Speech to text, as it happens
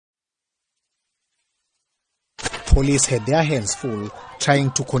Police had their hands full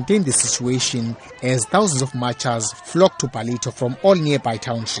trying to contain the situation as thousands of marchers flocked to Ballito from all nearby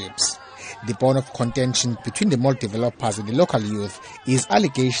townships. The bone of contention between the mall developers and the local youth is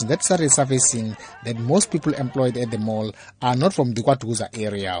allegations that started surfacing that most people employed at the mall are not from the KwaDuza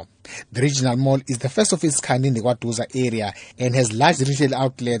area. The regional mall is the first of its kind in the KwaDuza area and has large retail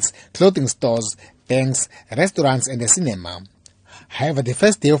outlets, clothing stores, banks, restaurants and a cinema. However, the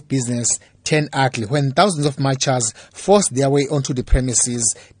first day of business turned ugly when thousands of marchers forced their way onto the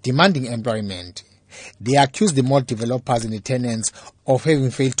premises demanding employment. They accused the mall developers and the tenants of having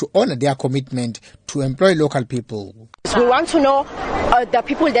failed to honor their commitment to employ local people. We want to know the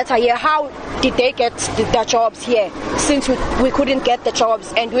people that are here, how did they get their jobs here, since we couldn't get the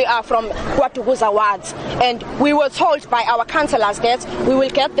jobs and we are from KwaDuza wards. And we were told by our councillors that we will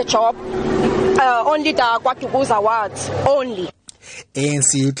get the job only the KwaDuza wards only.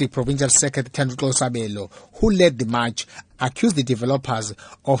 ANC Youth Provincial Secretary Sabelo, who led the march, accused the developers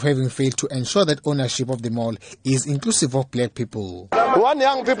of having failed to ensure that ownership of the mall is inclusive of black people. We want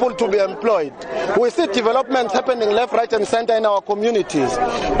young people to be employed. We see developments happening left, right and center in our communities,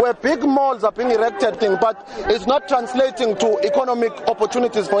 where big malls are being erected, but it's not translating to economic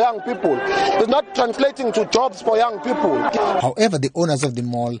opportunities for young people. It's not translating to jobs for young people. However, the owners of the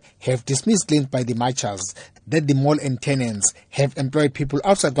mall have dismissed claims by the marchers that the mall and tenants have employed people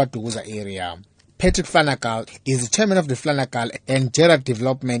outside KwaDuza area. Patrick Flanagan is the chairman of the Flanagan and Gerard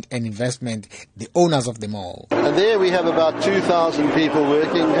Development and Investment, the owners of the mall. And there we have about 2,000 people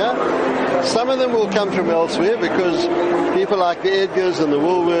working here. Some of them will come from elsewhere because people like the Edgars and the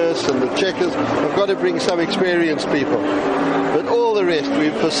Woolworths and the Checkers have got to bring some experienced people. But all the rest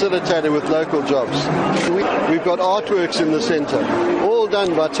we've facilitated with local jobs. We've got artworks in the centre, all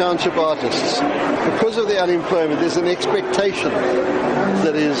done by township artists. Because of the unemployment, there's an expectation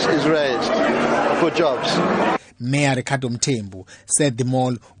that is raised for jobs. Mayor Ricardo Mthembu said the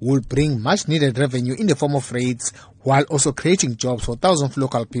mall will bring much needed revenue in the form of rates while also creating jobs for thousands of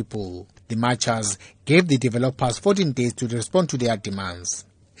local people. The marchers gave the developers 14 days to respond to their demands.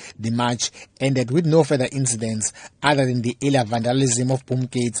 The march ended with no further incidents other than the earlier vandalism of boom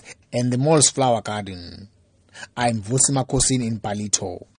gates and the mall's flower garden. I'm Vusi Makhosini in Ballito.